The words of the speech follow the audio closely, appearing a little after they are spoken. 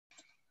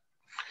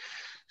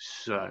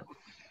So,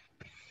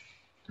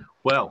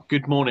 well,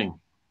 good morning.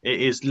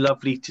 It is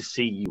lovely to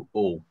see you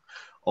all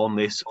on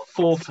this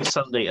fourth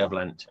Sunday of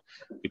Lent,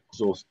 which is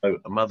also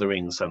a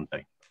Mothering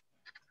Sunday,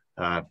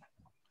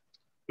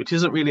 which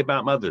isn't really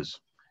about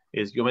mothers.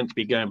 You're meant to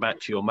be going back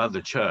to your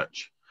mother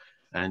church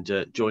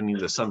and joining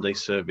the Sunday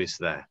service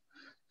there.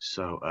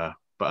 So,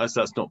 but as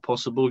that's not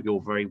possible,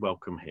 you're very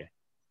welcome here.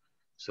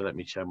 So let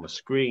me share my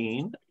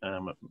screen.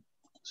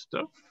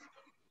 Stuff.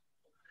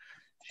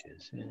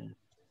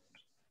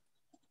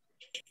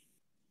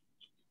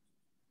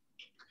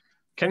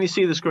 Can you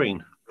see the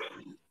screen?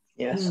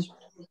 Yes.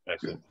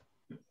 Excellent.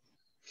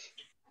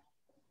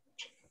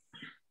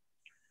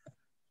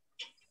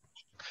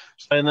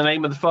 So in the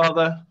name of the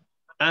Father,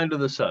 and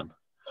of the Son,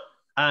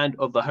 and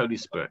of the Holy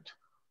Spirit.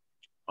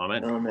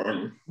 Amen.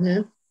 Amen.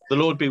 Yeah. The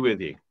Lord be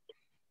with you.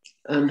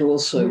 And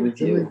also with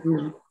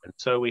you. And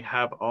so we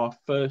have our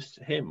first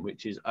hymn,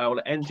 which is, I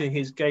will enter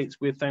his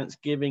gates with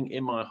thanksgiving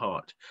in my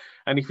heart.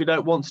 And if you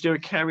don't want to do a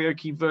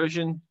karaoke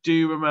version,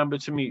 do remember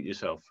to mute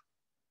yourself.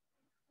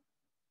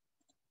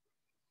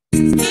 I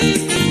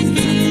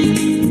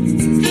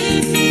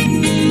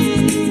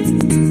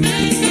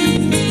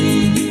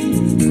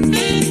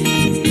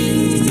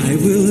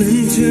will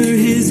enter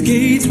his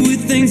gates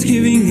with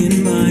thanksgiving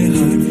in my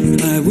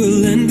heart. I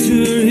will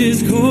enter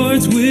his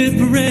courts with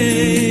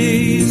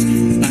praise.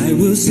 I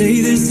will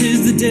say this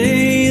is the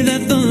day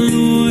that the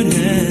Lord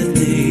hath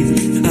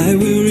made. I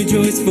will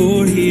rejoice,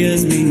 for he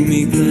has made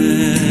me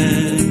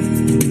glad.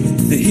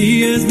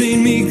 He has made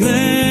me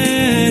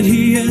glad,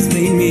 he has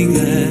made me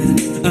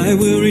glad. I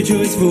will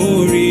rejoice,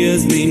 for he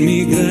has made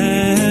me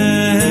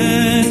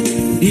glad.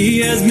 He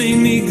has made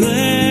me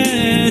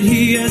glad,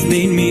 he has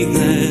made me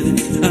glad.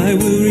 I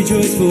will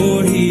rejoice,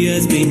 for he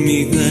has made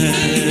me glad.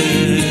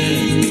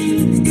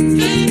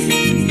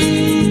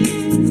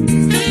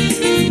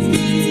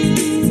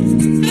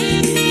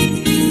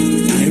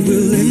 I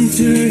will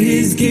enter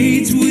his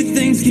gates with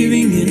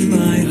thanksgiving in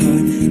my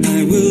heart.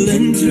 I will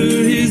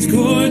enter his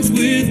courts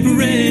with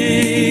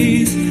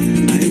praise.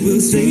 I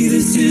will say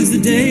this is the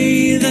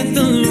day that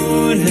the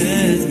Lord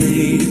hath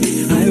made.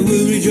 I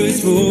will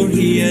rejoice, for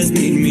he has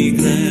made me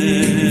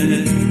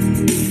glad.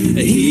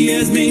 He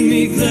has made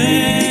me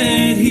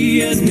glad, he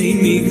has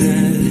made me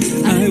glad.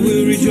 I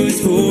will rejoice,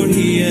 for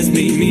he has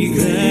made me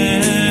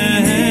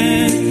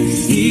glad.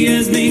 He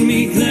has made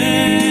me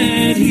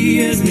glad, he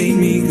has made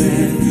me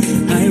glad.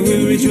 I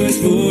will rejoice,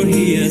 for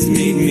he has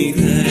made me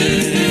glad.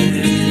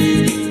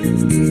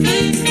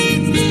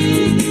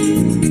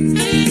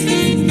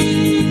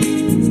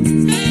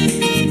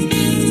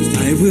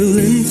 I will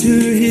enter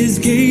his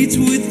gates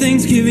with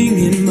thanksgiving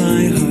in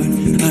my heart.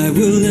 I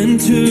will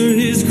enter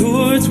his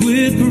courts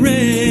with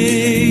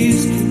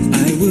praise.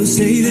 I will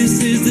say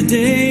this is the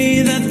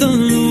day that the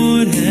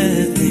Lord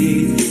hath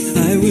made.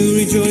 I will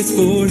rejoice,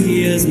 for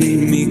he has made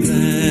me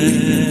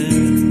glad.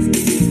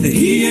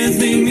 He has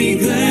made me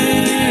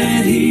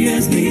glad, he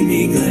has made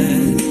me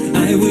glad.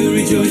 I will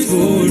rejoice,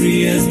 for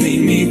he has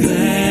made me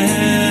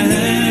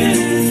glad.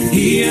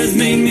 He has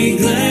made me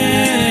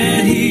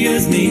glad, he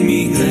has made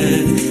me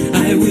glad.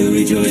 I will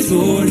rejoice,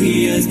 for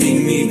he has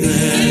made me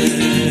glad.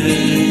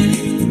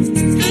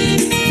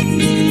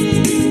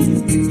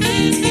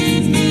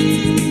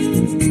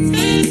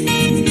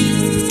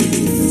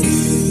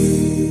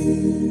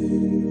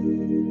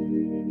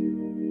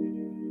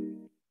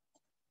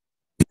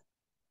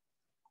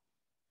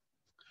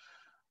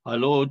 Our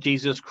Lord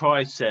Jesus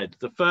Christ said,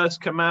 the first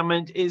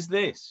commandment is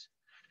this: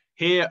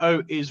 Hear,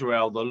 O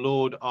Israel, the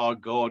Lord our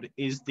God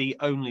is the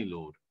only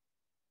Lord.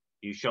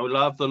 You shall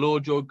love the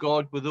Lord your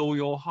God with all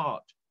your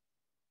heart,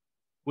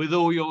 with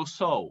all your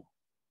soul,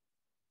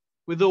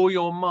 with all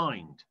your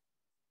mind,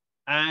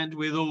 and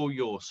with all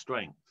your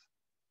strength.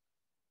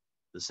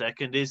 The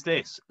second is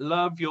this: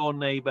 love your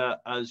neighbor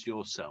as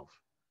yourself.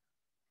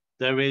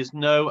 There is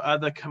no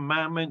other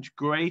commandment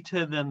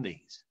greater than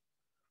these.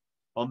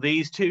 On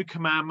these two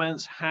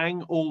commandments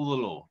hang all the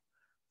law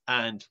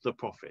and the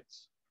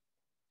prophets.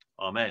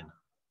 Amen.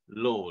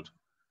 Lord,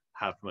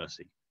 have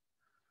mercy.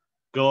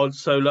 God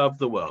so loved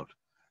the world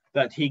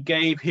that he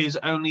gave his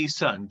only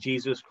Son,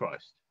 Jesus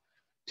Christ,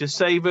 to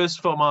save us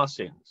from our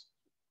sins,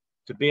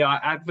 to be our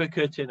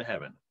advocate in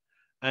heaven,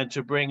 and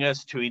to bring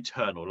us to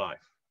eternal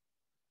life.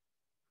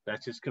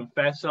 Let us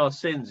confess our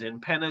sins in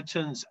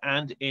penitence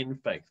and in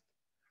faith,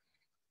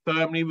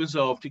 firmly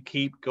resolved to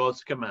keep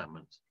God's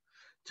commandments,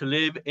 to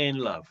live in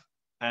love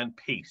and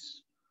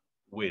peace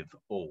with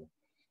all.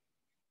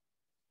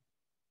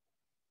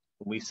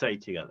 And we say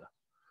together,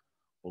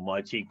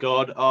 Almighty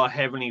God, our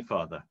Heavenly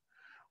Father,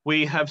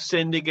 we have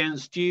sinned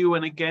against you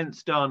and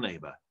against our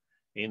neighbor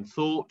in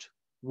thought,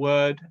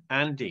 word,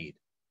 and deed,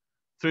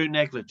 through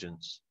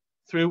negligence,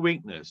 through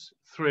weakness,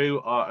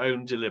 through our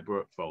own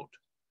deliberate fault.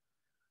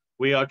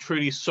 We are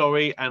truly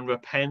sorry and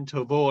repent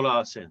of all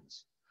our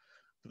sins.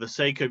 For the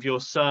sake of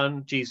your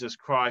Son, Jesus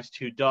Christ,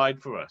 who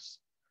died for us,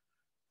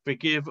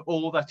 forgive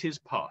all that is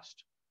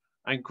past,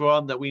 and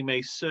grant that we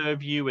may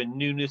serve you in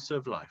newness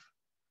of life,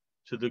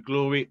 to the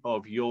glory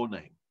of your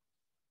name.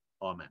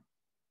 Amen.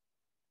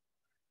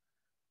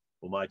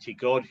 Almighty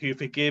God, who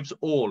forgives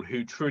all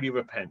who truly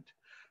repent,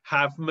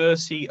 have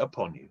mercy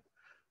upon you,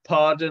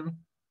 pardon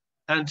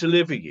and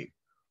deliver you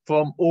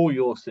from all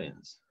your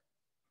sins,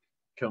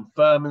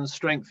 confirm and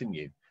strengthen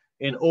you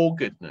in all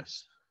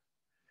goodness,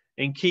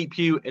 and keep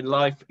you in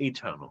life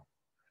eternal.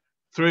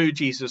 Through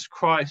Jesus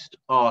Christ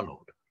our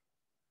Lord.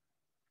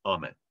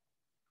 Amen.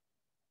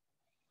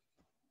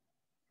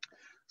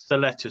 So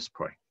let us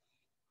pray.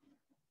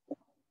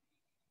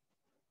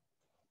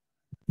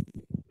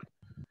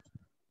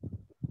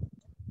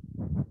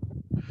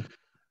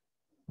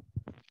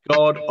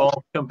 God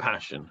of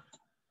compassion,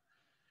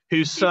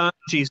 whose Son,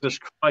 Jesus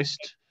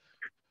Christ,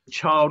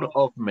 child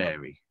of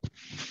Mary,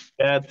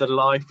 spared the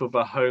life of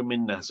a home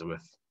in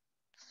Nazareth,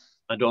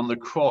 and on the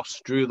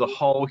cross drew the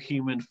whole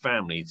human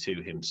family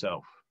to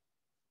himself.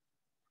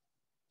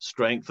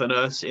 Strengthen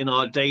us in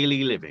our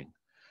daily living,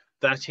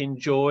 that in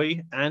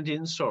joy and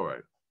in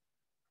sorrow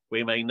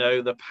we may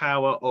know the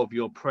power of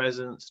your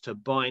presence to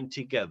bind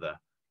together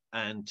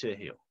and to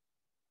heal.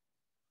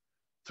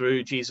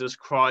 Through Jesus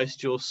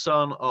Christ, your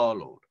Son, our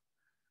Lord,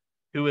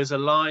 who is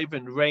alive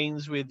and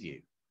reigns with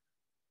you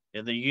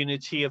in the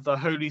unity of the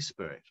Holy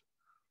Spirit,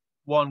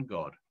 one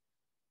God,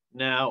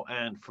 now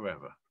and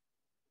forever.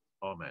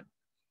 Amen.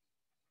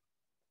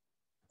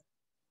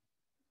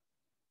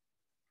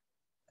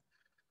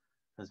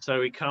 And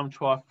so we come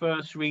to our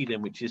first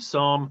reading, which is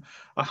Psalm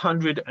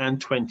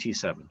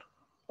 127.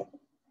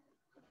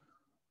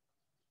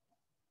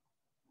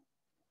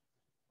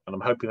 And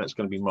I'm hoping that's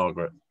going to be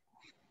Margaret.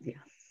 Yes.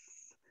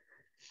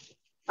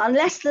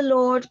 Unless the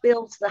Lord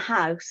builds the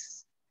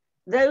house,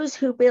 those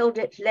who build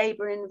it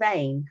labor in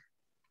vain.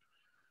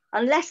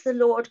 Unless the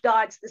Lord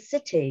guards the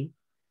city,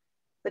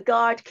 the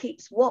guard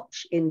keeps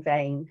watch in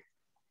vain.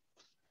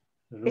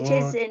 It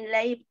is in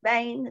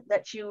vain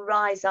that you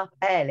rise up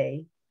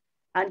early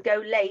and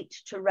go late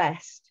to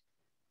rest,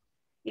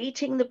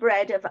 eating the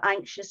bread of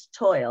anxious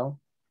toil,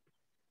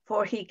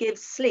 for he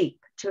gives sleep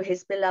to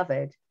his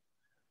beloved.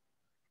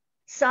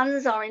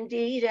 Sons are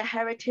indeed a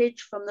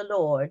heritage from the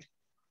Lord,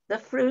 the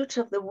fruit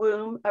of the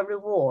womb a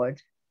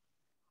reward.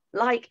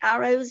 Like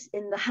arrows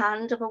in the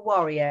hand of a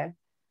warrior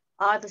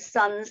are the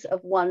sons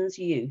of one's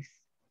youth.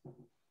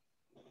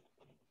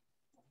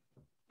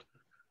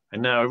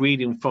 And now a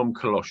reading from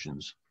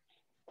Colossians.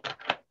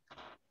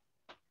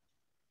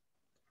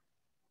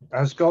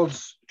 As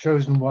God's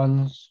chosen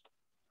ones,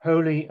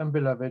 holy and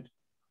beloved,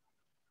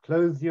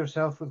 clothe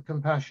yourself with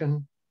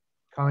compassion,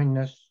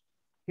 kindness,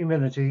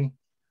 humility,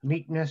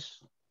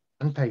 meekness,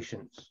 and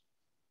patience.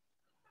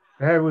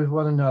 Bear with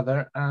one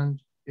another,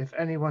 and if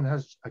anyone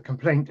has a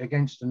complaint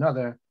against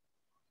another,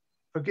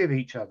 forgive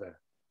each other.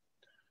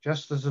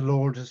 Just as the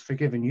Lord has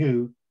forgiven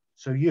you,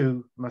 so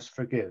you must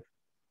forgive.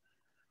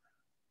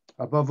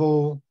 Above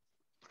all,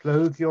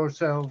 clothe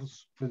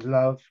yourselves with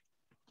love,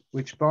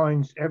 which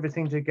binds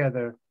everything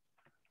together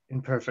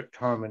in perfect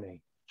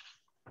harmony.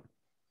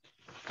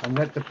 And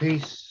let the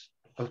peace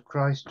of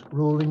Christ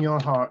rule in your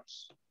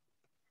hearts,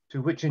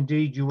 to which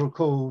indeed you were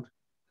called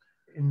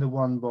in the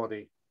one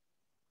body.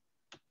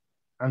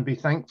 And be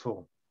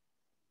thankful.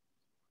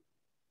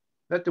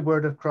 Let the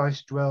word of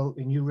Christ dwell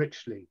in you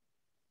richly.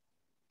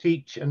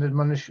 Teach and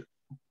admonish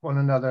one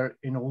another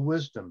in all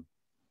wisdom,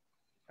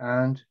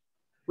 and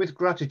with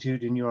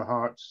gratitude in your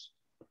hearts,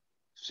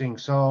 sing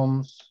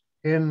psalms,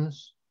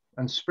 hymns,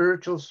 and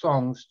spiritual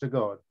songs to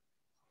God.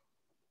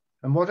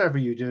 And whatever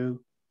you do,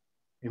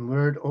 in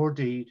word or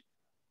deed,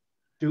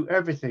 do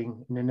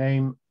everything in the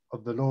name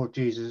of the Lord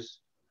Jesus,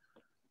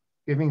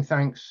 giving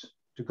thanks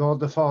to God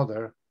the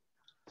Father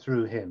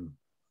through him.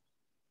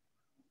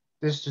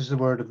 This is the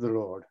word of the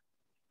Lord.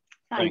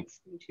 Thanks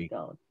be to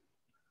God.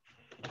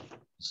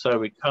 So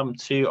we come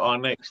to our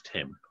next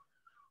hymn.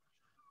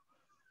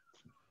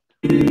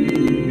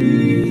 Yeah.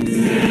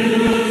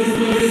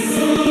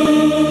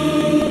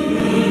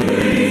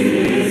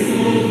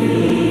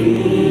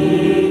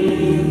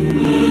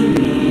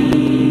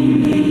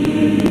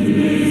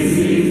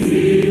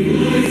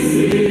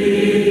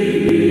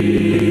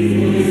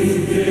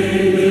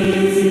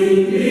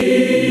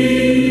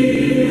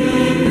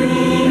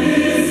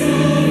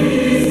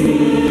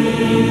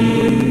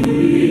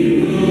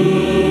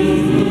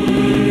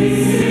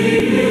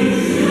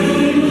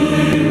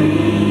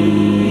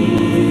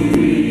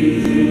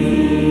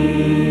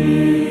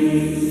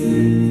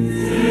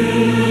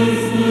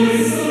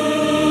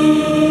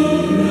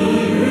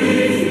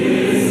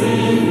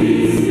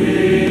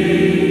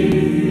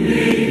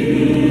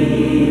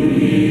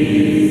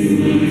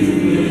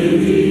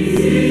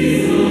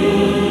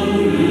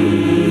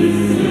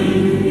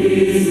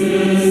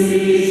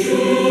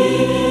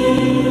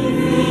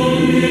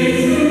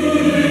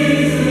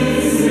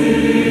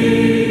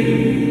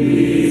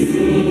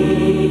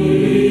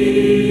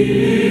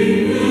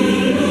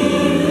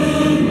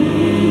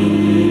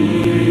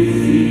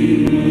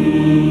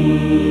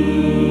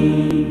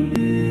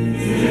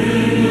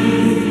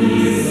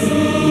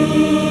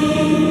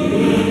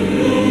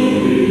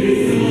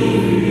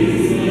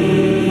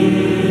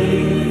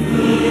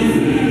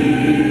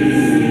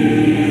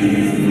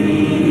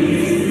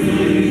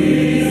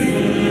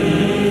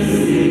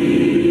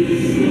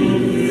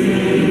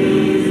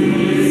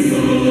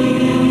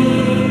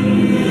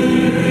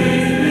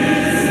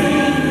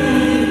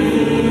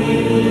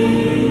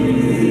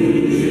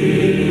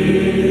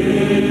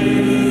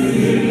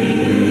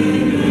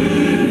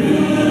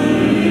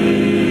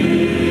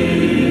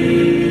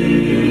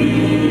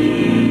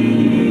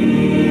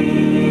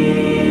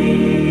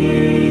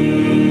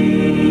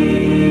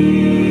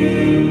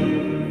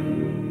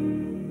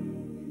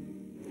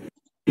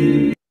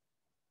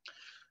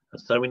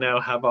 now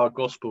have our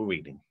gospel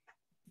reading.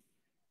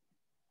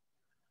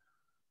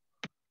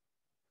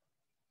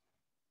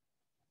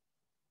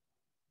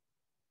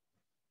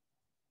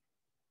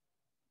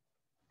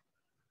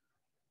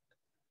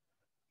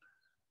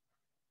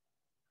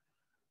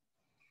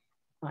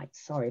 Right,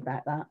 sorry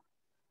about that.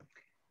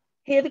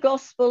 Hear the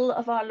gospel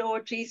of our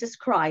Lord Jesus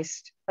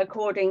Christ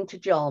according to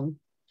John.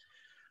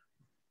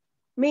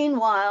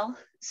 Meanwhile,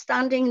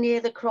 standing near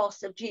the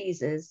cross of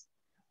Jesus,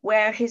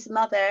 were his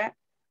mother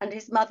and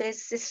his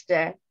mother's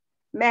sister,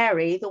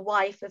 Mary, the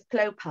wife of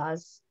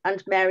Clopas,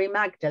 and Mary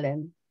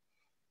Magdalene.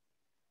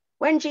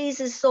 When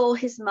Jesus saw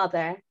his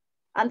mother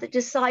and the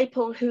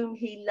disciple whom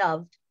he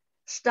loved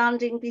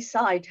standing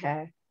beside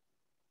her,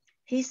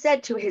 he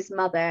said to his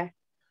mother,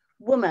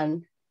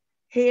 "Woman,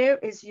 here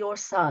is your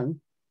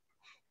son."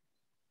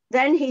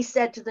 Then he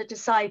said to the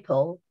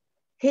disciple,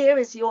 "Here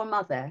is your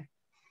mother."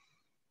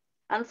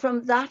 And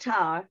from that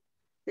hour,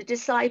 the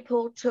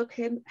disciple took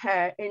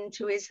her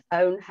into his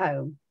own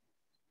home.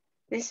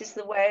 This is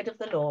the word of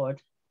the Lord.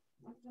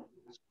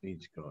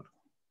 Speed to God.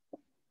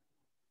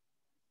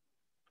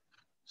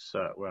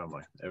 So, where am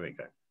I? There we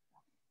go.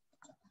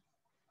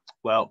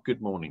 Well,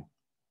 good morning.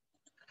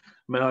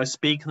 May I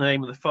speak in the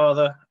name of the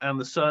Father, and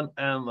the Son,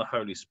 and the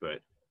Holy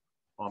Spirit.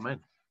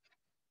 Amen.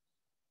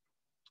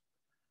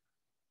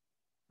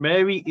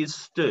 Mary is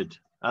stood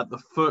at the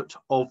foot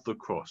of the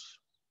cross.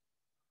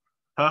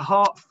 Her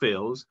heart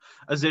feels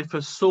as if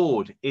a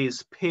sword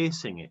is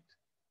piercing it.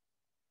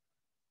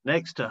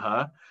 Next to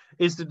her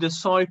is the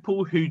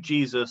disciple who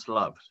Jesus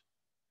loved.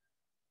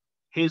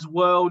 His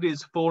world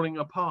is falling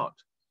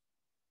apart.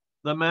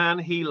 The man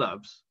he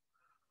loves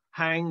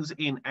hangs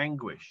in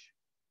anguish.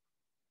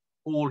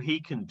 All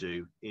he can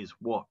do is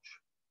watch.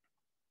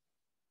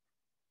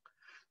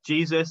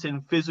 Jesus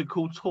in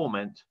physical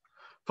torment,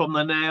 from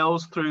the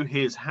nails through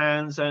his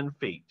hands and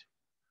feet,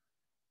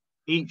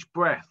 each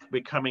breath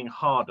becoming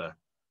harder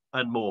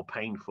and more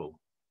painful.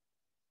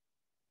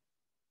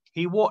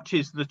 He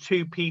watches the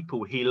two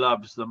people he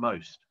loves the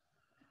most,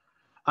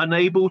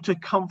 unable to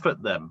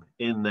comfort them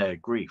in their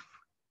grief.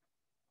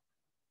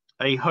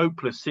 A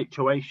hopeless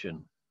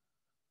situation,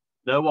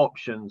 no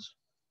options,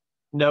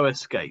 no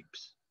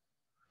escapes.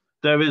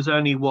 There is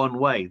only one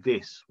way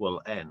this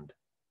will end.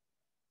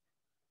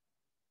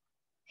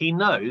 He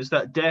knows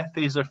that death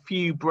is a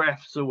few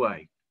breaths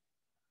away.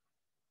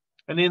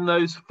 And in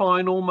those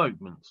final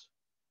moments,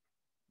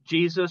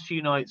 Jesus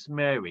unites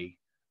Mary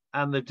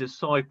and the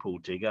disciple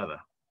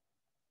together,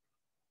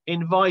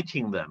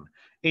 inviting them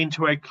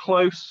into a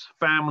close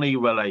family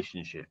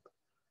relationship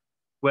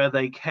where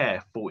they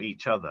care for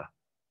each other.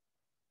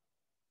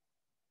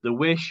 The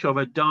wish of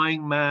a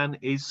dying man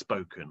is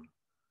spoken.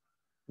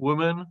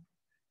 Woman,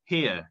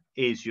 here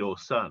is your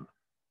son.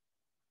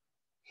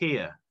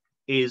 Here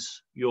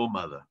is your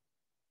mother.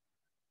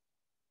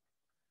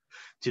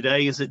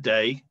 Today is a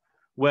day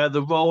where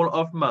the role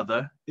of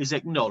mother is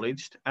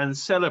acknowledged and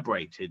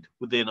celebrated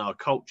within our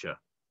culture.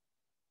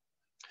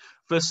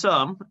 For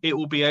some, it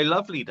will be a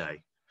lovely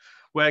day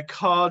where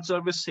cards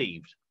are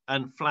received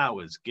and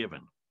flowers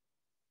given.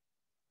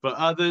 For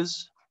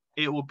others,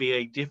 it will be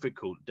a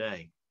difficult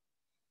day.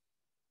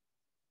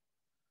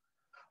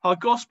 Our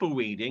gospel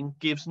reading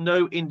gives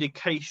no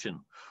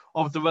indication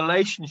of the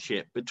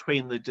relationship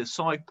between the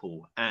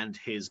disciple and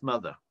his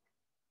mother.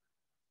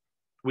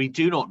 We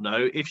do not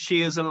know if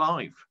she is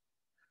alive,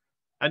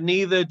 and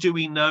neither do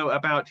we know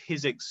about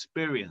his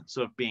experience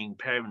of being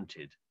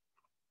parented.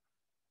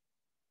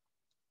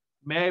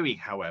 Mary,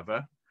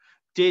 however,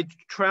 did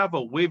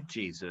travel with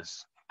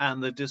Jesus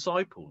and the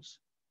disciples,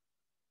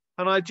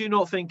 and I do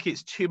not think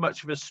it's too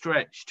much of a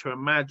stretch to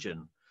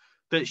imagine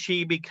that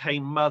she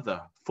became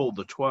mother for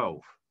the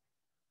 12.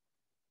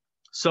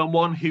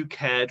 Someone who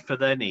cared for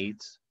their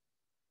needs,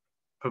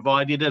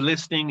 provided a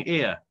listening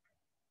ear,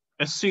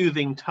 a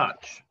soothing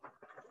touch,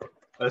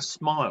 a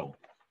smile.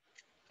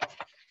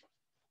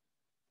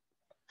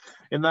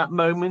 In that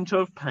moment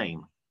of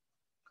pain,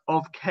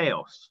 of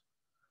chaos,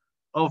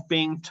 of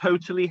being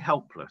totally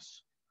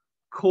helpless,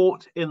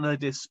 caught in the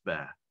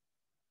despair,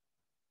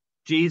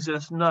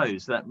 Jesus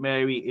knows that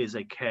Mary is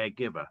a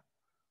caregiver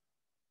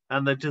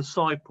and the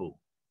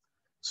disciple,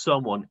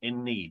 someone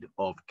in need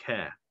of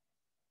care.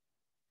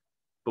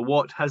 But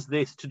what has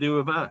this to do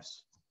with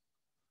us?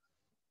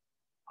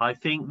 I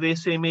think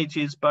this image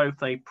is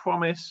both a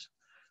promise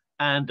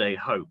and a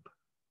hope.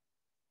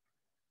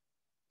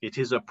 It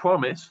is a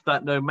promise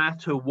that no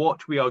matter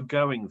what we are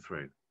going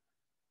through,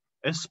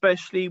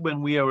 especially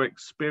when we are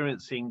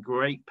experiencing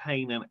great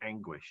pain and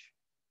anguish,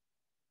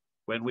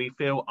 when we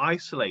feel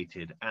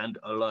isolated and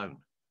alone,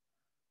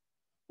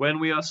 when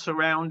we are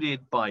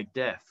surrounded by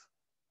death,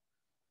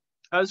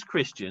 as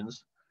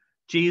Christians,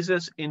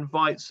 Jesus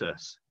invites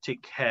us to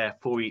care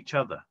for each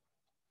other.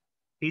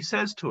 He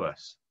says to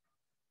us,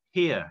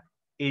 "Here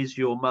is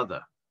your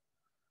mother.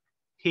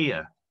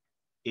 Here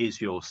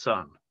is your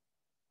son."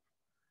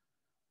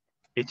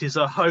 It is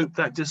a hope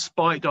that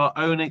despite our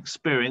own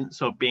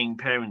experience of being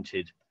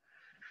parented,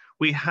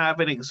 we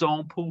have an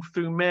example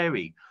through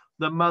Mary,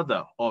 the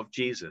mother of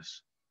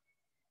Jesus.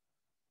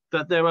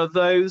 that there are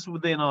those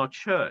within our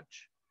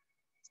church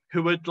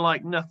who would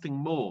like nothing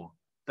more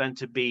than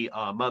to be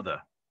our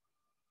mother,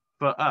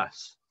 for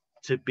us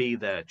to be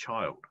their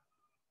child.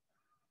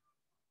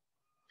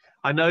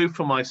 I know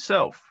for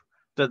myself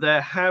that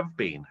there have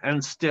been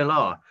and still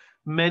are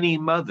many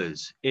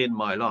mothers in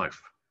my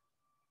life.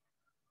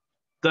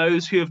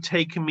 Those who have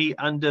taken me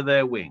under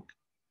their wing,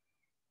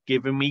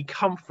 given me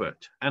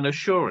comfort and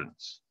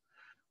assurance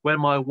when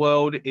my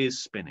world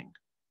is spinning.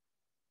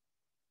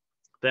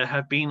 There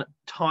have been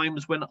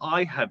times when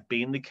I have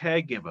been the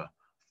caregiver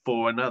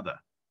for another,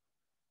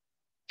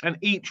 and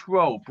each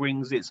role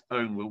brings its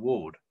own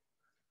reward,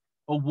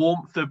 a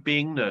warmth of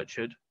being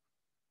nurtured,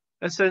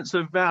 a sense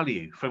of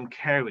value from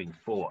caring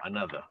for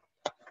another.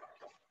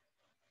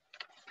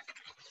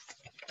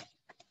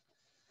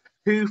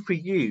 Who for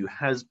you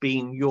has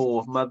been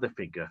your mother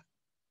figure?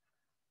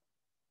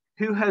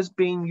 Who has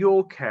been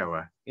your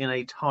carer in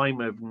a time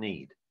of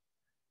need?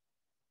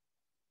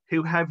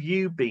 Who have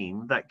you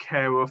been that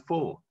carer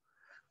for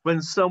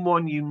when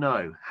someone you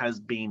know has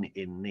been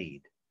in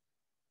need?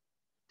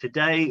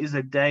 Today is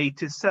a day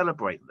to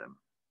celebrate them,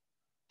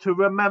 to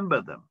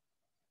remember them,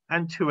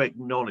 and to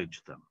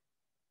acknowledge them.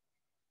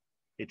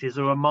 It is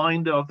a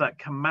reminder of that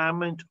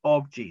commandment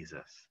of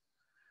Jesus,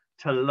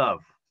 to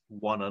love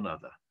one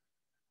another.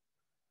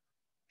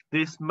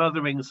 This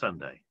Mothering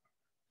Sunday,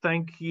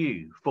 thank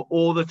you for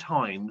all the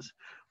times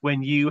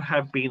when you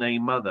have been a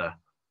mother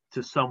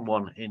to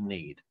someone in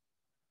need,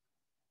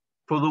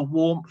 for the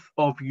warmth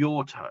of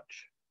your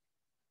touch,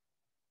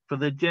 for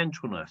the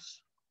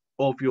gentleness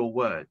of your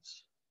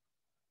words,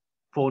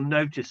 for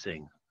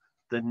noticing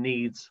the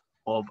needs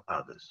of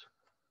others.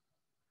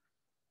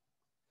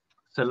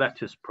 So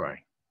let us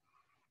pray.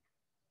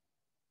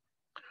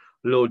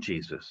 Lord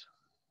Jesus,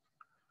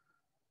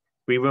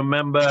 we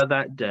remember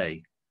that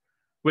day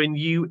when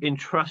you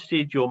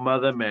entrusted your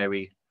mother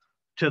Mary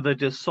to the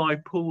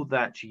disciple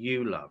that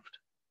you loved.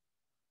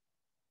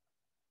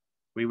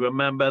 We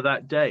remember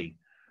that day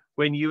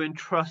when you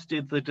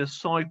entrusted the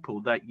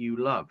disciple that you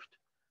loved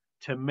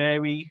to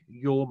Mary,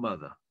 your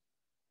mother.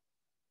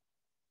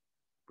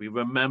 We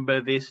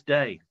remember this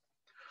day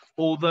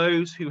all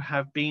those who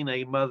have been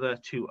a mother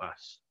to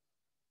us.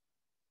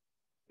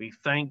 We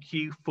thank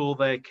you for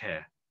their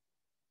care,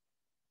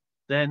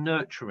 their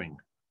nurturing,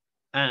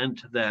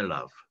 and their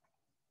love.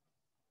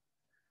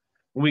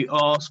 We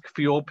ask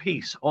for your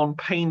peace on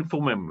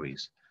painful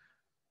memories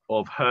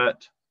of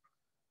hurt,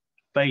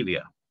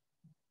 failure,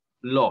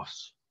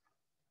 loss,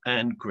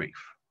 and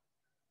grief.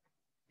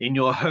 In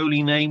your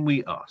holy name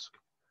we ask.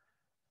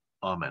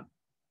 Amen.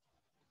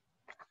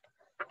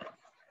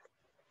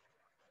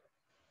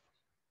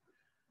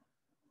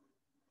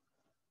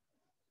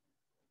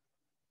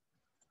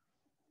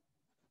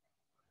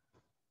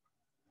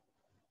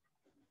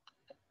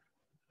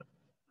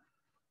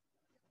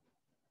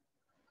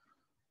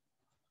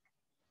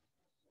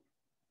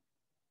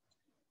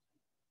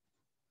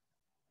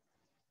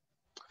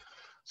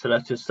 So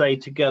let us say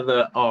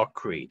together our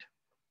creed.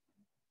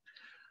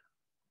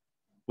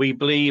 We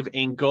believe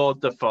in God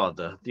the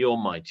Father, the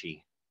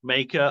Almighty,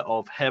 maker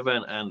of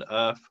heaven and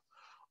earth,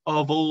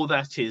 of all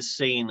that is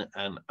seen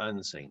and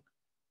unseen.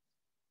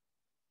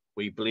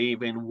 We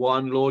believe in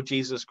one Lord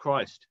Jesus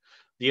Christ,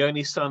 the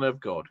only Son of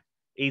God,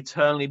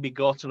 eternally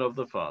begotten of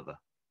the Father,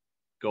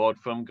 God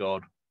from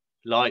God,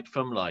 light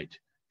from light,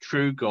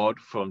 true God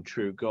from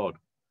true God,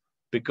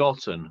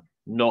 begotten,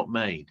 not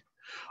made,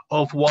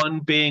 of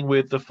one being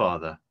with the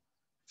Father.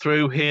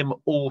 Through him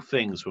all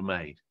things were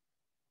made.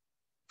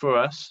 For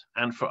us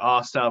and for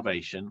our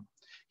salvation,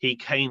 he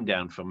came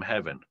down from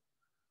heaven,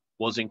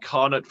 was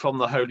incarnate from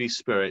the Holy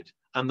Spirit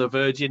and the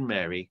Virgin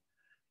Mary,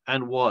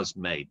 and was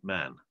made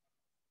man.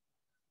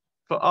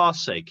 For our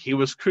sake, he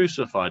was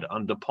crucified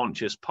under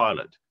Pontius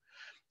Pilate.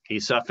 He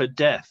suffered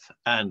death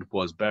and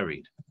was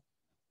buried.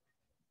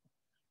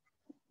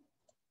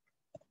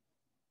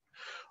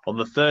 On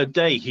the third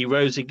day, he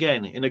rose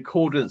again in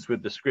accordance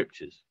with the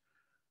scriptures.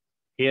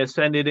 He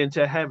ascended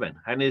into heaven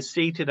and is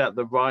seated at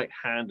the right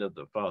hand of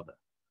the Father.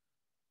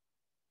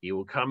 He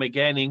will come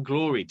again in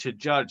glory to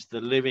judge the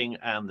living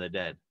and the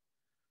dead,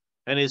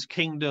 and his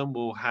kingdom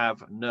will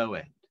have no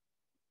end.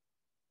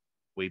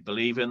 We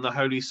believe in the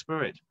Holy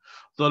Spirit,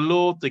 the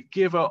Lord, the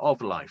giver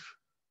of life,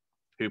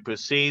 who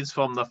proceeds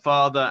from the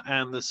Father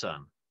and the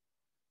Son,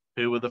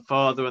 who with the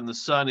Father and the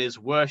Son is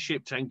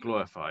worshipped and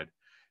glorified,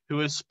 who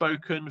has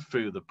spoken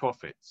through the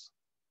prophets.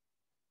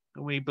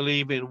 And we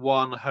believe in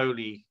one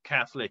holy,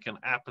 Catholic and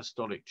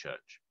Apostolic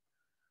Church.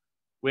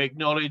 We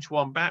acknowledge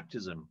one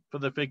baptism for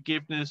the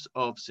forgiveness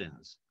of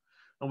sins,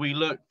 and we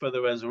look for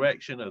the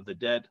resurrection of the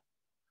dead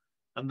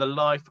and the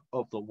life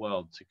of the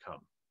world to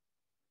come.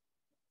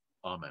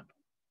 Amen.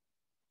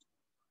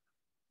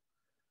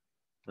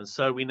 And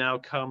so we now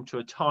come to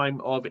a time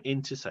of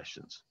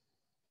intercessions.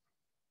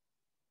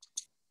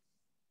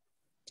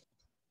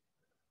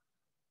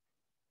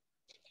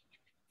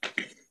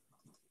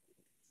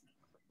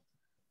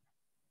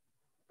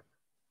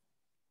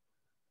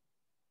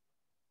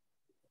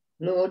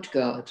 Lord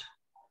God,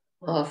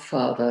 our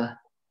Father,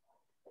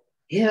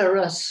 Hear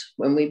us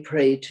when we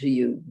pray to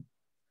you.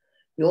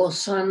 Your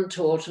Son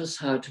taught us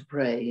how to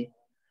pray,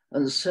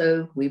 and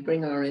so we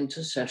bring our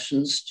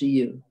intercessions to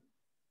you.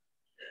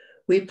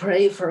 We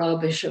pray for our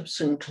bishops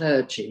and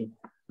clergy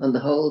and the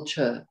whole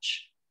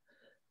church.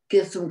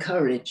 Give them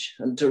courage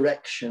and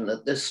direction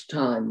at this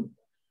time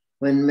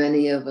when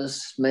many of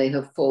us may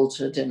have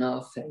faltered in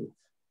our faith.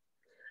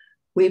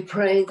 We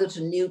pray that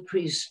a new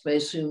priest may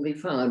soon be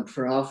found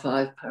for our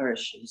 5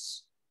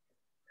 parishes,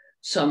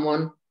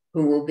 someone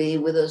who will be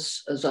with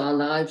us as our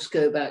lives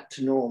go back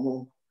to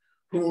normal,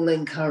 who will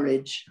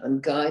encourage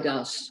and guide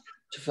us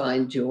to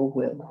find your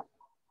will.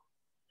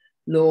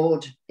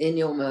 Lord, in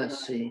your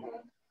mercy,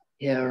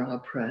 hear our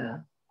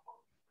prayer.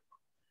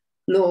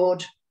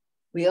 Lord,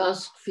 we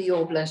ask for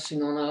your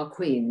blessing on our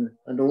Queen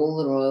and all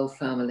the royal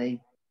family.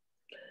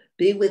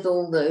 Be with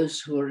all those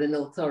who are in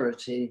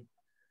authority,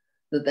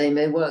 that they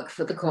may work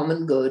for the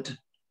common good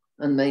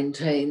and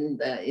maintain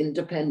their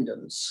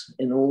independence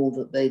in all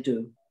that they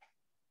do.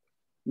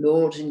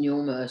 Lord, in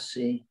your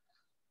mercy,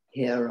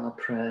 hear our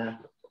prayer.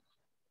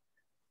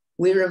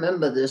 We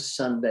remember this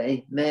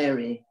Sunday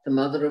Mary, the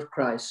Mother of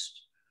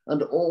Christ,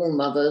 and all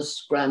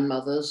mothers,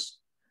 grandmothers,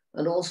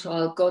 and also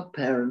our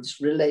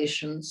godparents,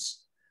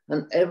 relations,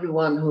 and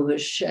everyone who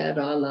has shared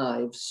our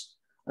lives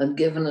and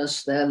given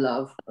us their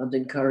love and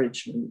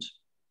encouragement.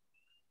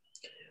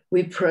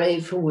 We pray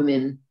for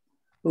women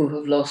who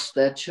have lost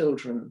their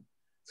children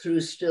through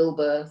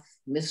stillbirth,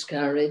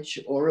 miscarriage,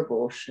 or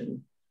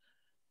abortion,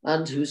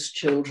 and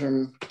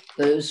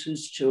those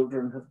whose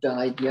children have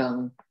died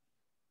young.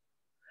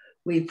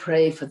 We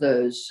pray for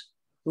those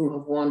who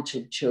have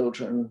wanted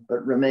children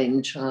but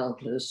remain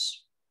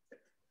childless.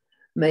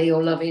 May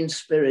your loving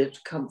Spirit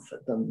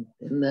comfort them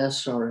in their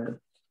sorrow.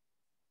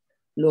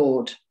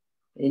 Lord,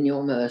 in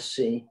your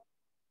mercy,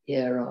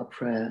 hear our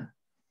prayer.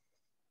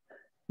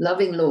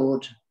 Loving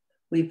Lord,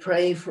 we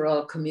pray for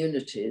our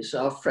communities,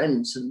 our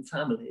friends and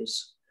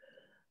families.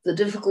 The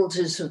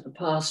difficulties of the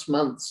past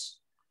months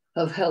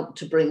have helped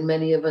to bring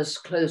many of us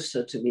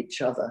closer to each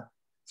other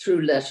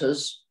through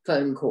letters,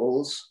 phone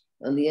calls,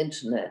 and the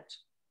internet.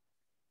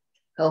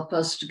 Help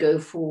us to go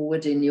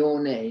forward in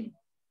your name.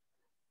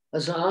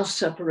 As our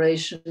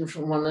separation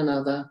from one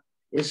another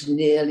is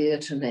nearly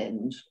at an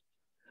end,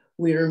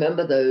 we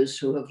remember those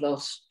who have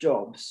lost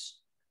jobs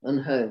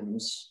and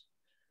homes.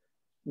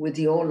 With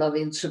your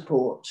loving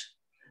support,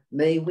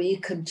 may we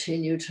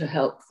continue to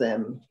help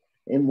them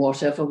in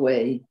whatever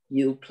way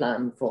you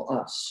plan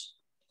for us.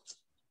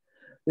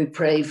 We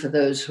pray for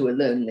those who are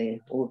lonely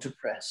or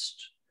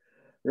depressed,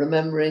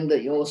 remembering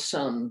that your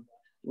Son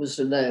was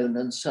alone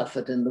and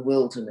suffered in the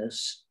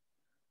wilderness,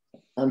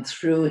 and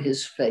through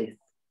his faith,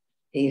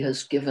 he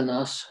has given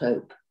us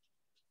hope.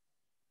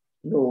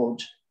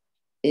 Lord,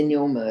 in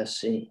your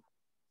mercy,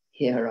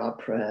 hear our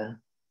prayer.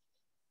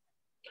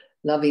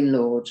 Loving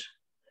Lord,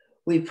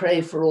 we pray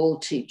for all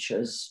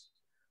teachers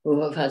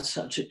who have had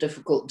such a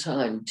difficult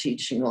time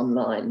teaching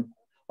online,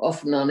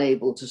 often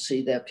unable to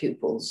see their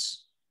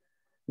pupils.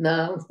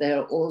 Now they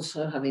are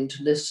also having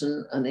to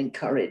listen and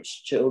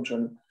encourage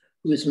children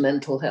whose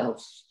mental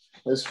health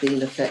has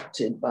been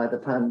affected by the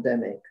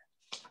pandemic.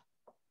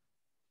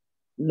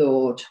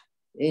 Lord,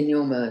 in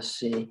your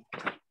mercy,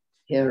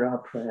 hear our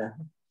prayer.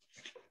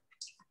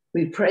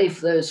 We pray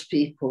for those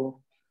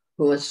people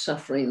who are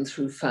suffering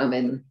through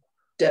famine,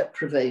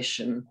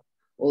 deprivation,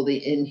 or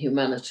the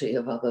inhumanity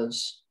of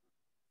others,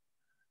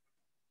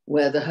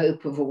 where the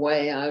hope of a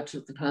way out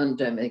of the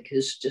pandemic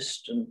is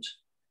distant.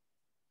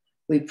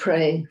 We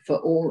pray for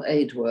all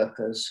aid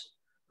workers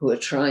who are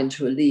trying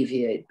to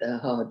alleviate their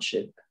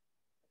hardship.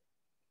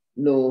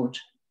 Lord,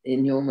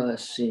 in your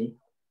mercy,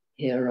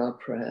 hear our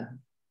prayer.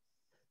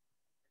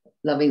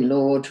 Loving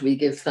Lord, we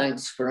give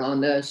thanks for our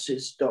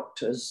nurses,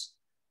 doctors,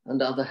 and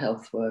other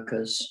health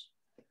workers.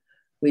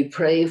 We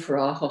pray for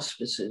our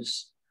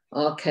hospices,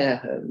 our care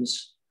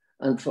homes,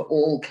 and for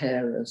all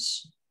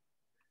carers.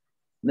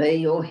 May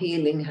your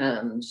healing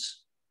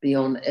hands be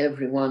on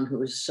everyone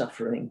who is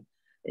suffering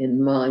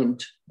in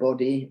mind,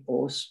 body,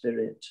 or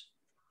spirit.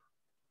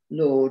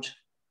 Lord,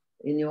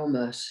 in your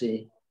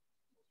mercy,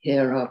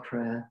 hear our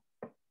prayer.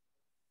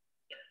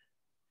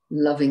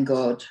 Loving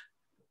God,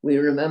 we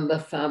remember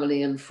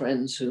family and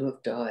friends who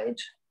have died.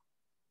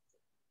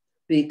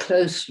 Be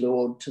close,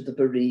 Lord, to the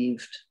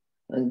bereaved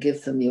and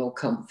give them your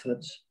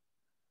comfort.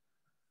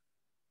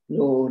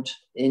 Lord,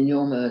 in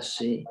your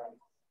mercy,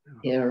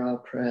 hear our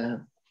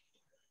prayer.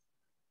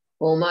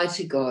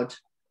 Almighty God,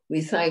 we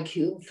thank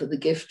you for the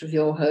gift of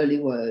your holy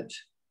word.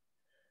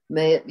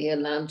 May it be a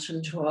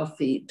lantern to our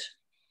feet,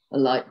 a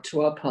light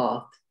to our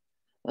path,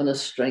 and a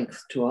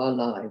strength to our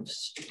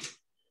lives.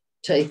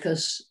 Take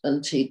us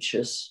and teach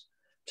us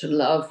to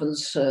love and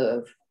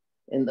serve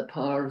in the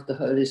power of the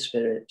Holy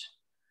Spirit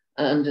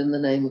and in the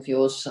name of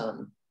your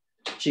Son,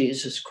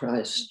 Jesus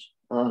Christ,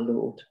 our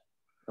Lord.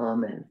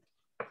 Amen.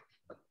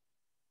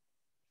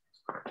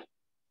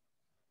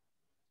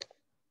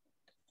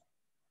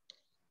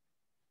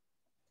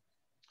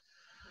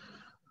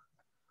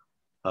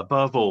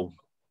 Above all,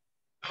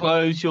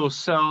 clothe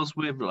yourselves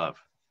with love,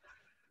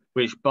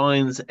 which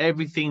binds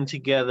everything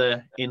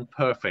together in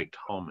perfect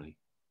harmony.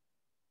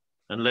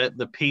 And let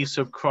the peace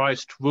of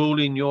Christ rule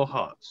in your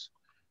hearts,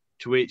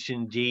 to which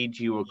indeed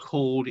you are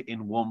called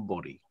in one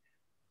body,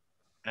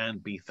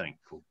 and be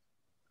thankful.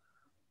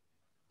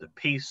 The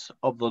peace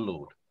of the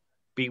Lord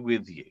be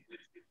with you.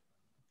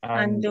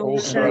 And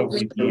also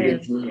with you.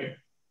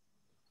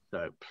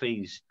 So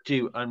please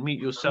do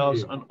unmute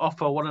yourselves and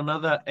offer one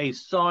another a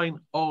sign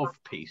of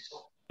peace.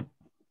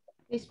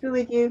 Peace be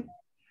with you.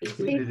 Peace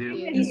be with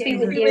you. Peace be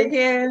with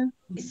you.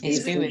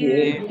 Peace be with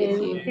you.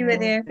 Peace be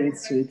with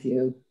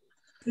you.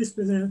 Peace with you. Peace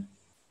with you.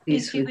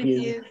 Peace with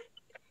you.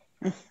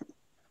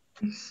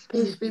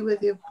 Peace be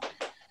with you.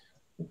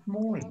 Good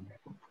morning.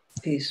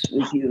 Peace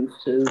with you,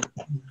 Sue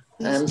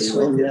and Peace be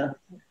with you. Sonia.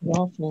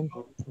 Rothman.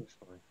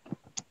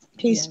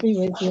 Peace be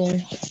with you.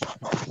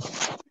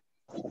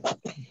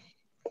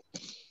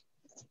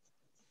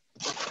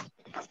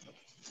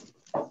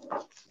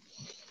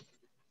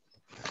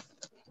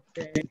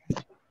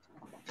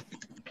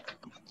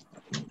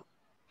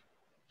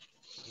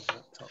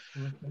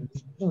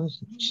 Oh,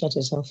 shut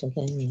it off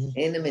again, yeah.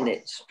 In a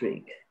minute,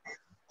 Streak.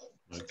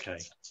 Okay.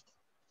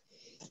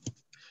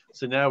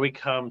 So now we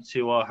come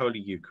to our Holy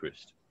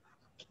Eucharist.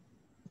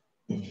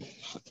 The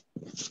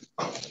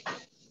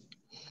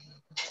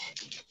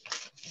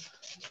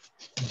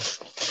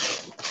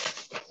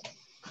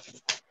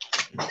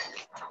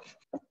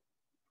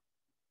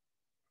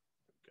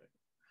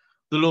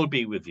Lord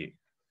be with you,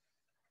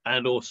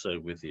 and also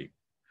with you.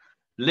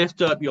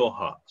 Lift up your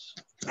hearts.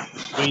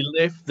 We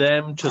lift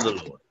them to the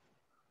Lord.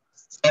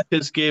 Let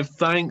us give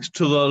thanks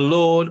to the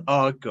Lord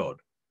our God.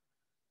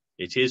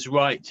 It is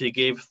right to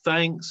give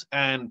thanks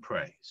and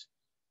praise.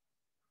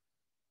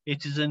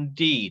 It is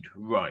indeed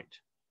right.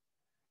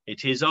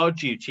 It is our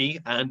duty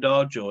and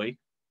our joy,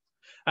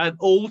 at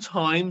all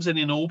times and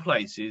in all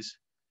places,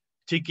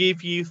 to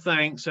give you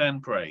thanks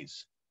and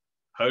praise,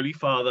 Holy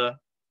Father,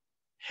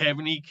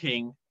 Heavenly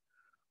King,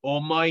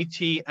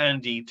 Almighty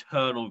and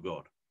eternal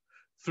God,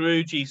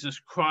 through Jesus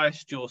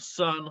Christ, your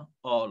Son,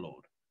 our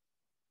Lord.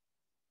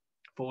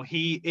 For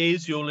he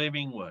is your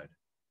living word.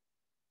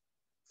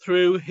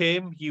 Through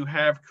him you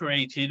have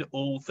created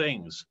all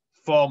things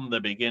from the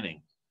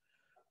beginning,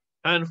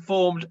 and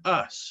formed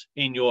us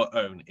in your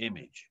own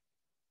image.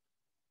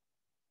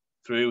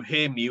 Through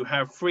him you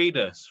have freed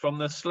us from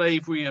the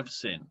slavery of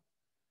sin,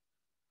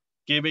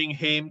 giving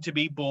him to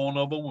be born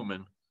of a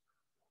woman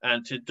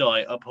and to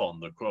die upon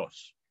the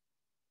cross.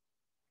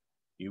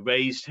 You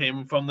raised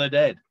him from the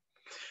dead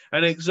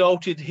and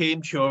exalted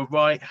him to your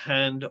right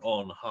hand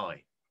on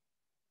high.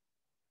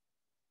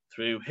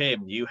 Through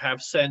him you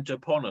have sent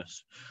upon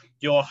us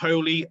your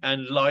holy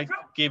and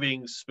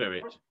life-giving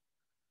Spirit,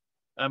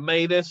 and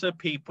made us a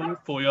people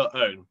for your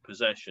own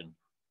possession.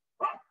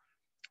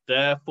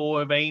 Therefore,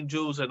 with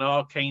angels and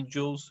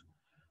archangels,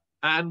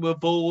 and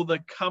with all the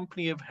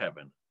company of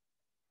heaven,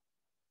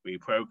 we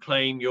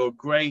proclaim your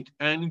great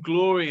and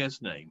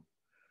glorious name,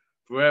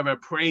 forever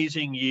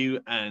praising you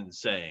and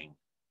saying,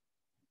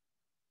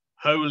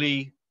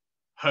 Holy,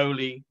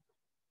 holy,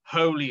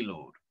 holy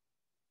Lord,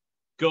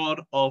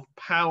 God of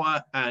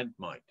power and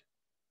might.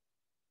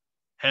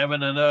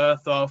 Heaven and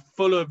earth are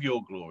full of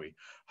your glory.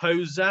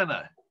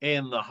 Hosanna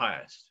in the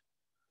highest.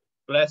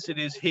 Blessed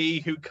is he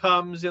who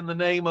comes in the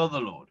name of the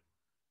Lord.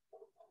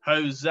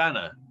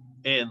 Hosanna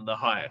in the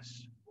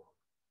highest.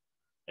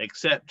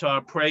 Accept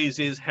our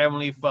praises,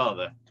 Heavenly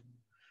Father,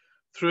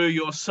 through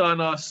your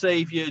Son, our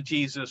Saviour,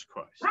 Jesus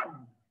Christ.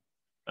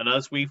 And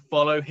as we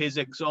follow his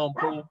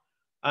example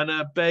and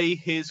obey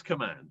his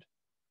command,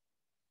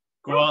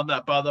 grant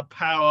that by the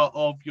power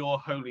of your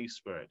Holy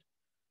Spirit,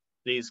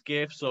 these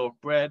gifts of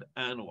bread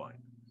and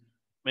wine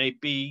may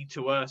be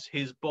to us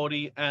his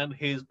body and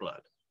his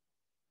blood,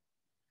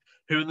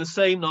 who in the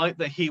same night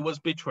that he was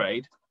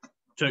betrayed,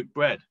 took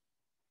bread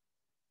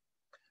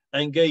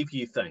and gave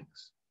you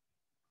thanks.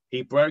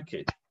 He broke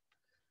it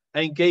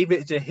and gave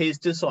it to his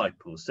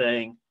disciples,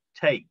 saying,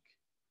 Take,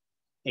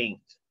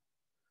 eat.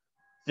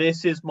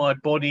 This is my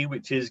body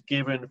which is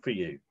given for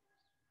you.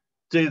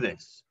 Do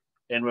this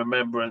in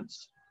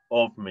remembrance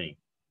of me.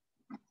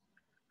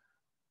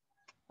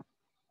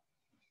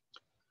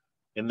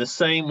 In the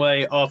same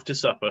way, after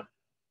supper,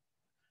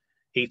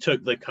 he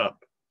took the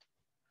cup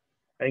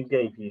and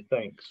gave you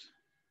thanks.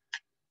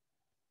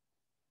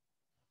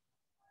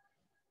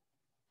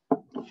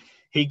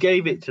 He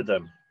gave it to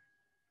them,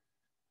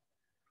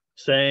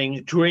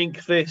 saying,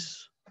 Drink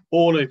this,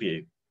 all of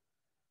you.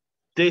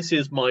 This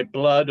is my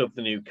blood of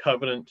the new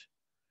covenant,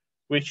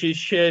 which is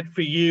shed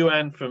for you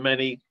and for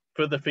many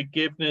for the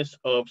forgiveness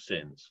of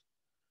sins.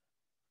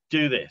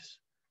 Do this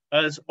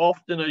as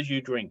often as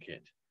you drink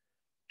it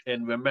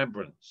in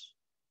remembrance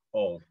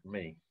of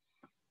me.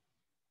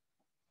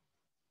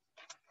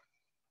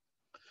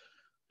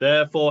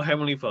 Therefore,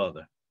 Heavenly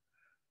Father,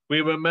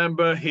 we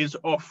remember his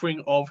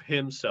offering of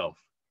himself,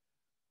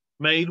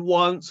 made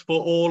once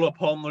for all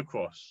upon the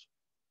cross.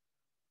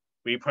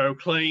 We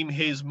proclaim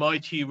his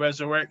mighty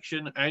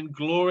resurrection and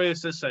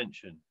glorious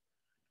ascension.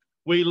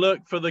 We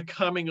look for the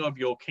coming of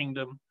your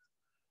kingdom,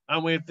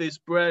 and with this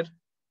bread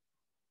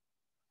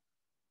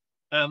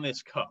and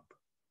this cup,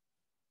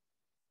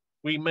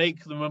 we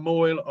make the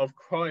memorial of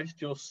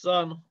Christ, your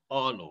Son,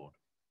 our Lord.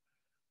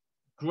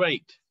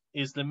 Great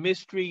is the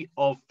mystery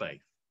of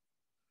faith.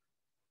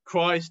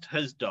 Christ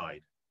has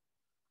died.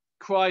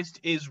 Christ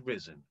is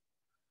risen.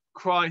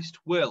 Christ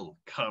will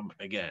come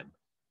again.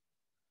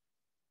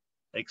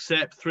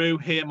 Accept through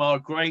him our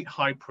great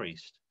high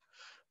priest,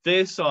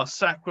 this our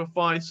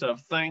sacrifice of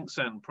thanks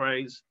and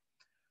praise.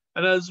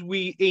 And as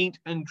we eat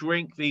and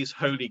drink these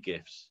holy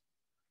gifts,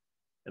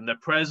 in the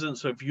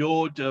presence of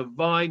your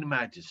divine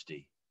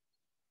majesty,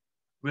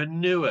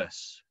 renew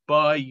us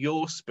by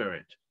your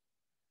Spirit.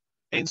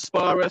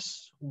 Inspire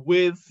us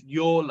with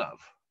your love.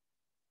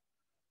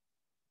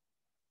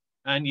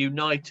 And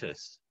unite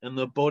us in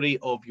the body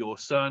of your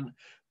Son,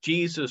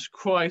 Jesus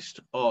Christ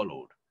our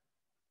Lord.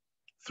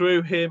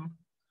 Through him,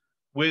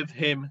 with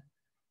him,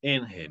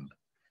 in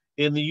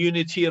the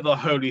unity of the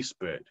Holy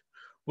Spirit,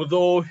 with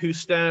all who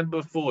stand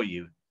before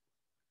you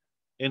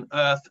in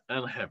earth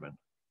and heaven.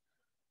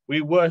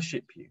 We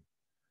worship you,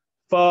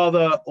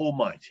 Father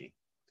Almighty,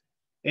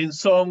 in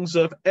songs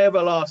of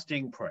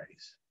everlasting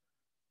praise.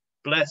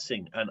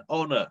 Blessing and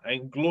honor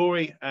and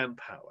glory and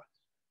power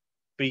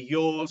be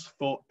yours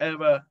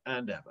forever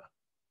and ever.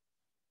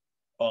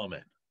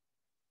 Amen.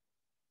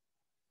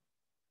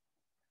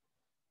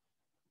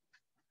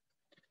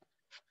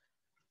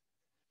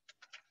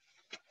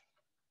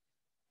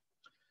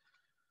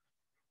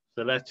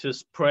 So let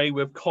us pray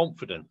with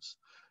confidence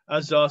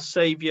as our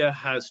Saviour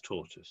has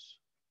taught us.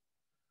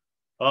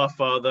 Our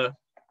Father,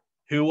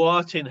 who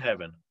art in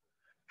heaven,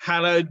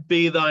 hallowed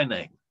be thy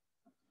name.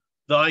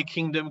 Thy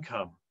kingdom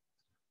come,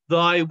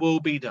 thy will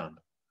be done,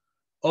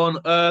 on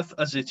earth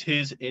as it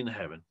is in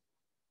heaven.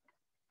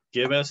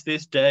 Give us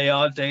this day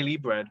our daily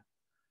bread,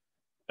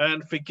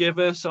 and forgive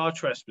us our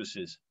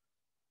trespasses,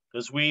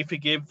 as we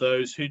forgive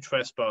those who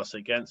trespass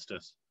against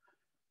us.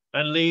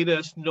 And lead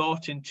us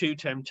not into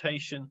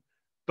temptation,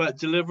 but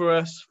deliver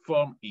us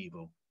from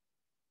evil.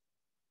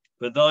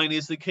 For thine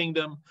is the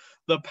kingdom,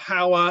 the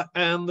power,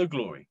 and the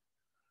glory,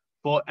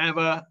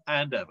 forever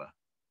and ever.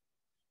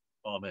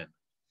 Amen.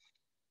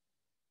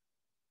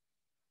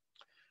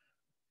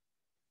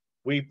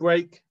 We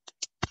break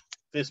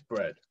this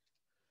bread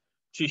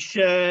to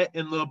share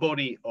in the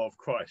body of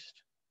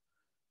Christ.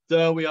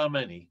 Though we are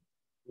many,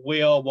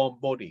 we are one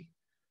body,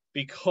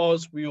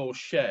 because we all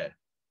share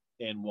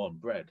in one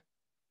bread.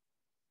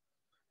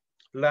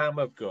 Lamb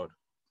of God,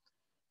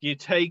 you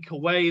take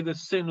away the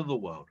sin of the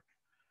world.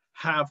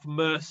 Have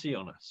mercy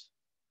on us.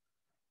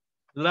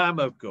 Lamb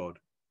of God,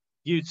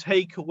 you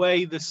take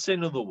away the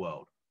sin of the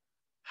world.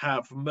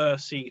 Have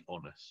mercy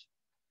on us.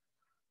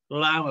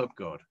 Lamb of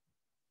God,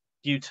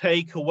 you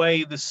take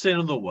away the sin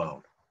of the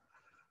world.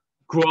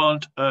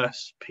 Grant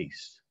us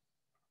peace.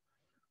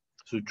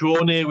 So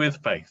draw near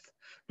with faith.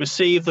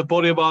 Receive the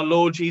body of our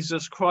Lord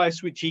Jesus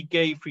Christ, which he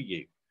gave for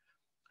you,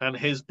 and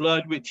his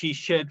blood, which he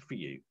shed for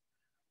you.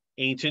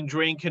 Eat and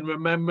drink in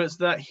remembrance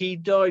that he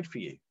died for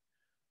you,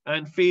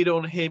 and feed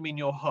on him in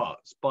your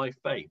hearts by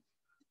faith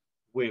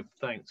with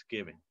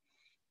thanksgiving.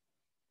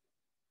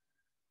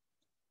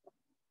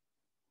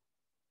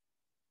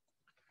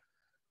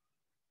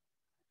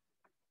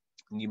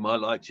 And you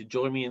might like to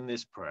join me in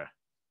this prayer.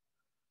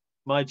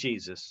 My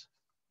Jesus,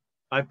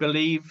 I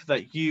believe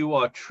that you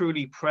are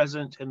truly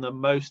present in the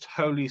most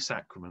holy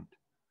sacrament.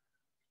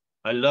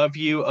 I love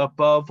you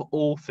above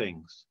all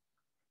things.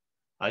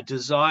 I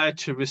desire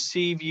to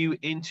receive you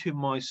into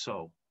my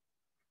soul.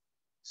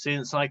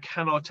 Since I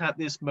cannot at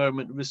this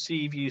moment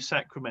receive you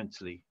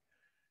sacramentally,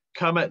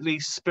 come at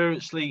least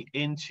spiritually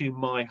into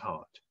my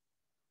heart.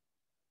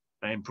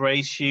 I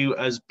embrace you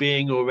as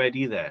being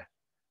already there,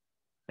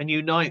 and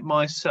unite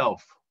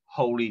myself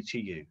wholly to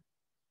you.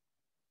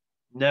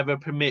 Never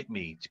permit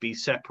me to be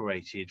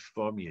separated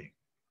from you.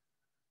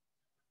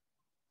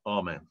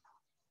 Amen.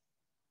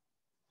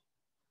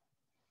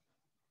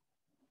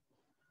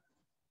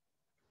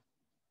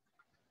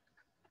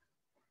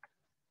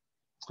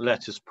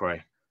 Let us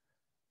pray.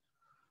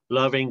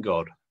 Loving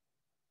God,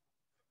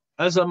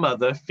 as a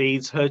mother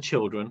feeds her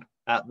children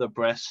at the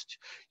breast,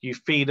 you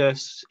feed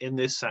us in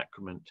this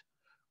sacrament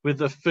with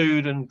the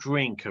food and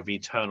drink of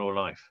eternal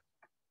life.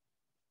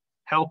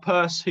 Help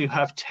us who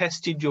have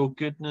tested your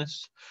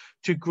goodness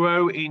to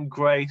grow in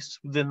grace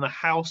within the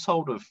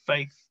household of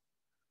faith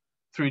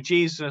through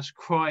Jesus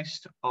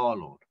Christ our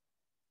Lord.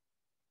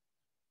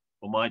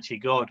 Almighty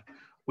God,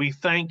 we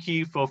thank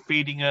you for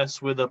feeding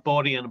us with the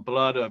body and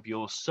blood of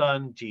your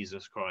Son,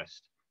 Jesus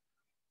Christ.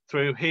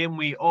 Through him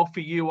we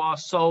offer you our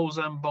souls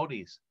and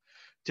bodies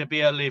to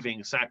be a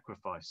living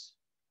sacrifice.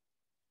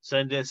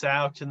 Send us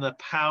out in the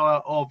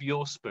power of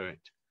your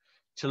Spirit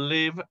to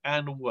live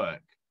and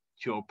work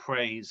to your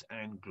praise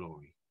and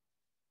glory.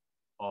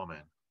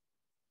 Amen.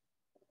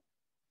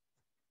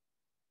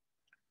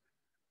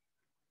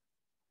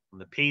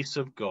 And the peace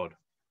of God,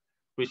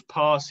 which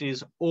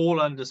passes all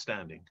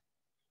understanding,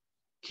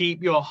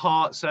 keep your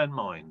hearts and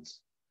minds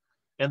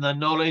in the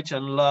knowledge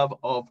and love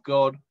of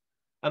God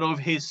and of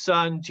his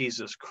Son,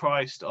 Jesus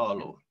Christ our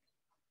Lord.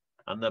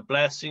 And the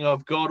blessing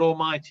of God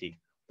Almighty,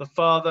 the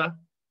Father,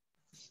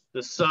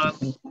 the Son,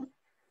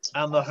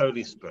 and the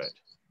Holy Spirit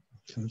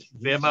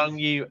be among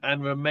you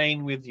and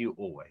remain with you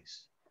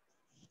always.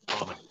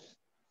 Amen.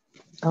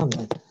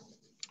 Amen.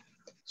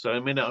 So in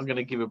a minute, I'm going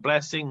to give a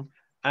blessing,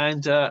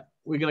 and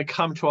we're going to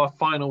come to our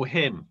final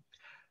hymn.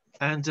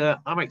 And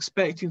I'm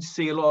expecting to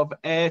see a lot of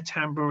air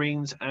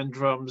tambourines and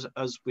drums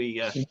as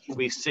we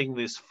sing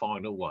this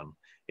final one.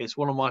 It's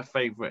one of my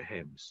favorite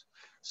hymns.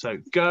 So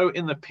go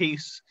in the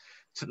peace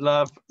to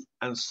love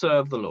and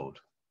serve the Lord.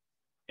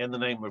 In the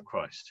name of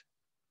Christ.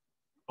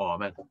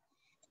 Amen.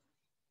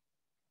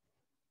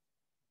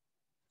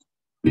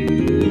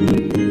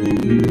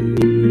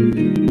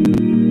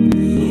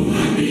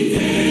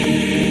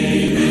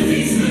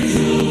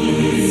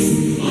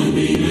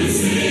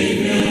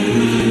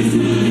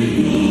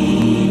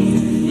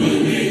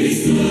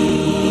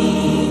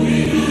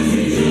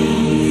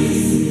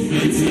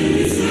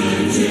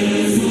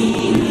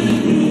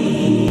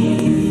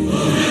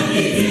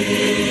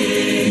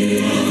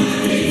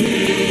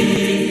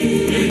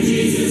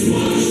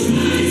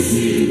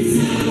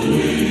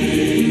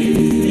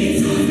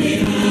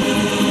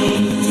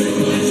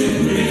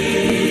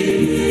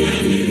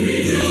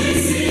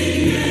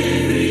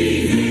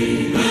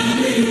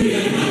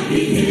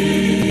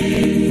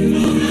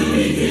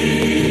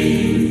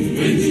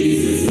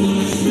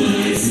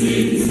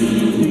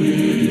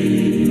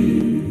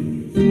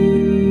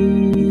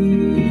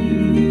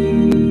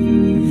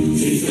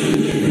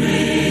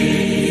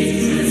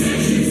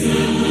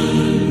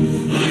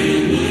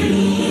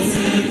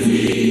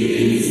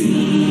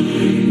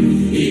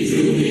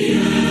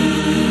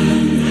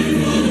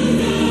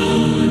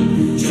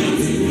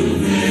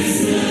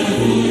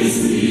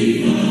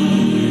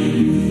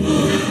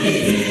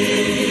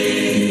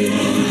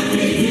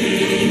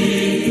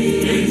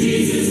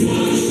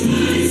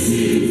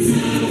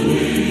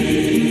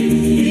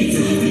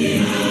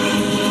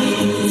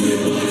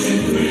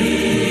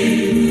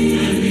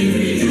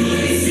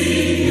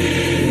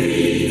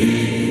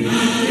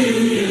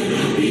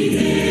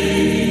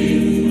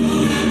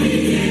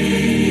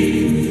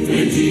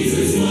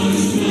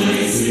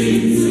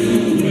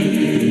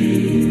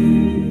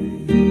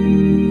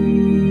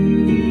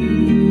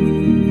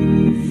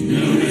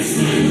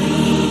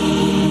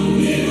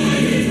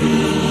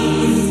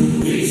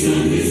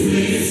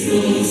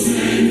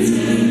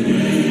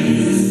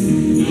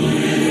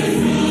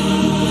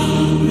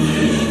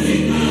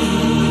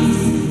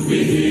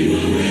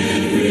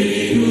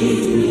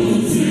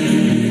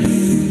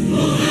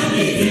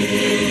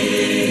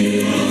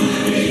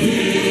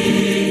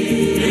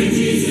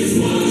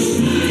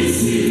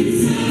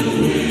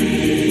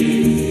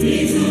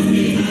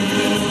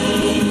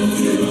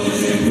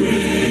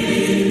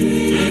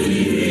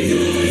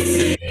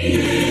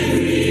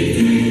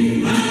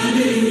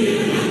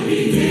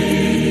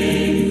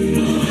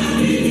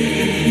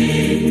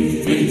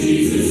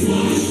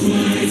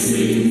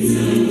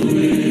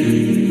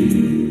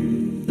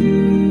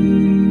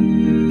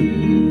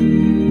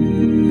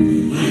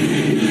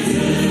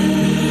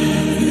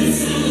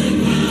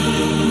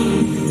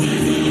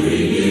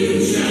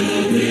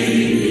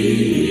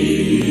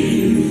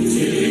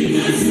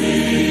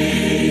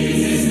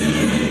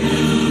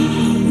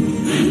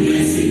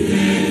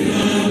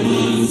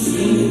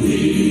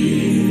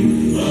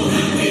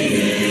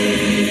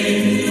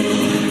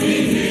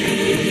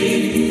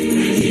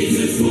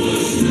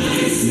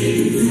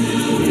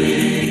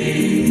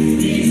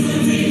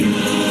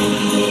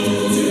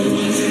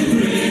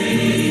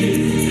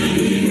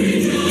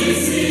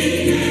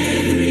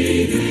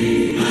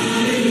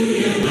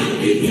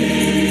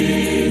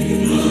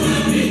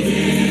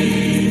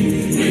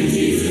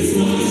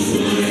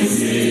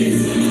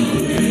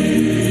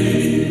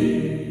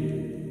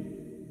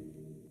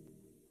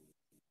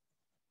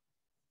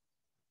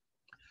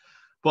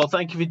 Well,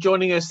 thank you for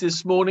joining us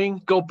this morning.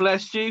 God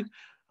bless you.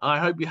 I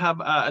hope you have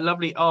a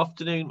lovely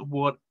afternoon,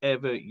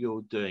 whatever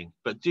you're doing.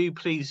 But do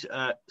please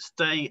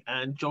stay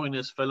and join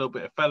us for a little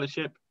bit of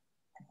fellowship,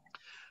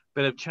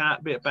 bit of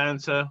chat, bit of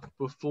banter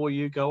before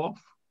you go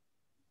off.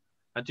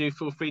 And do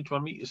feel free to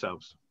unmute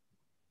yourselves.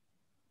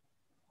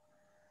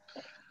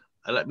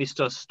 And let me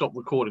stop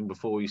recording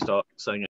before we start saying it.